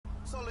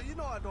Solo, you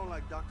know I don't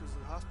like doctors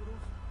in hospitals.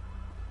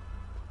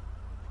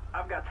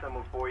 I've got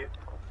someone for you.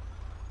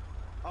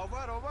 All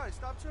right.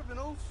 Stop tripping,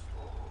 Oos.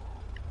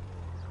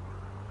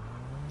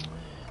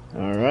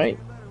 All right.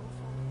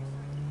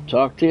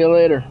 Talk to you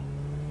later.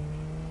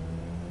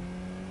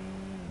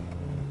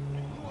 You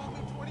owe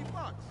me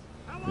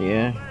 $20.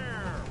 Yeah.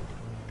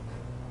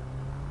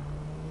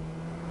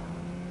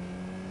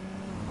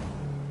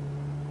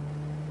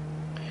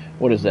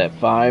 What is that,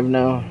 5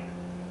 now?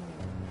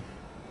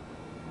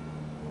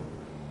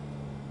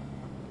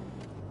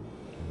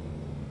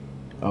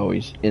 Oh,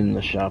 he's in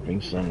the shopping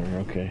center.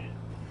 Okay.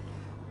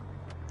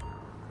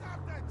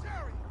 Stop that,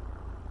 Jerry.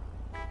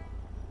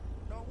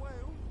 No way,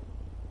 Oos.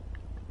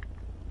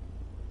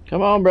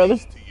 Come on, brother.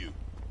 To you.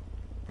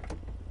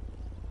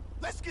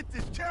 Let's get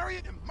this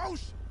chariot in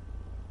motion.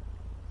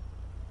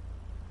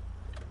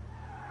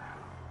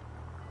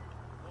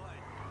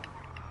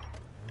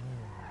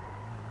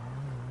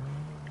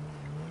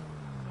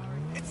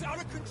 It's out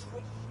of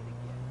control.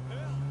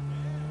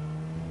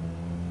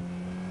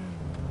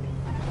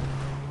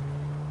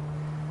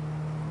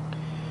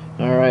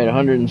 All right,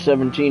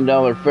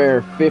 $117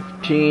 fare,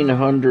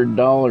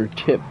 $1,500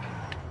 tip.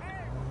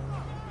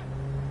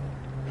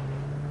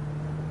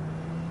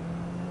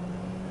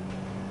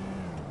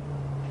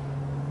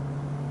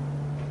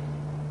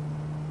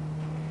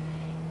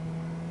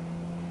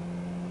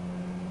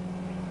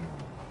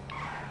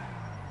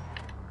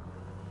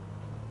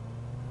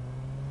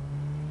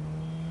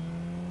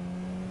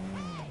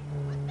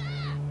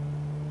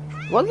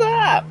 What's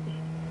up?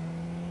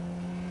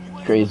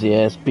 Crazy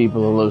ass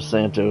people of Los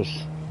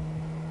Santos.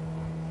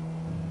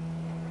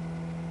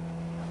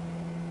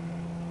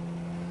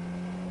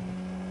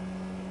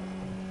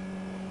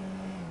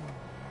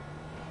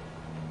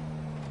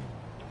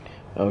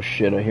 Oh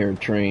shit, I hear a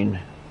train.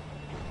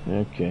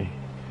 Okay.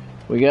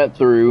 We got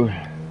through.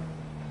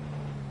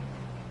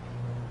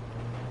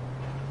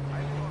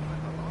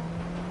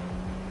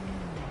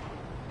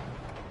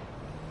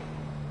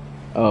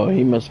 Oh,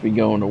 he must be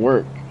going to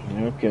work.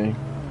 Okay.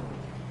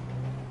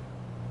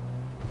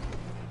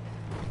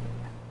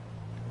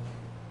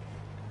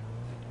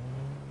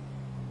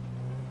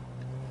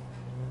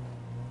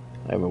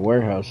 I have a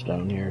warehouse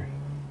down here.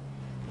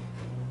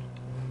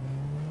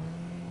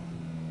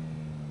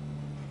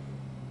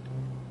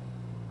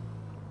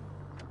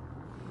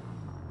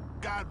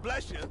 God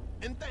bless you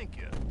and thank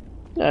you.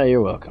 Ah,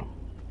 you're welcome.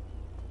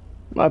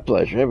 My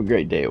pleasure. Have a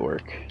great day at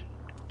work.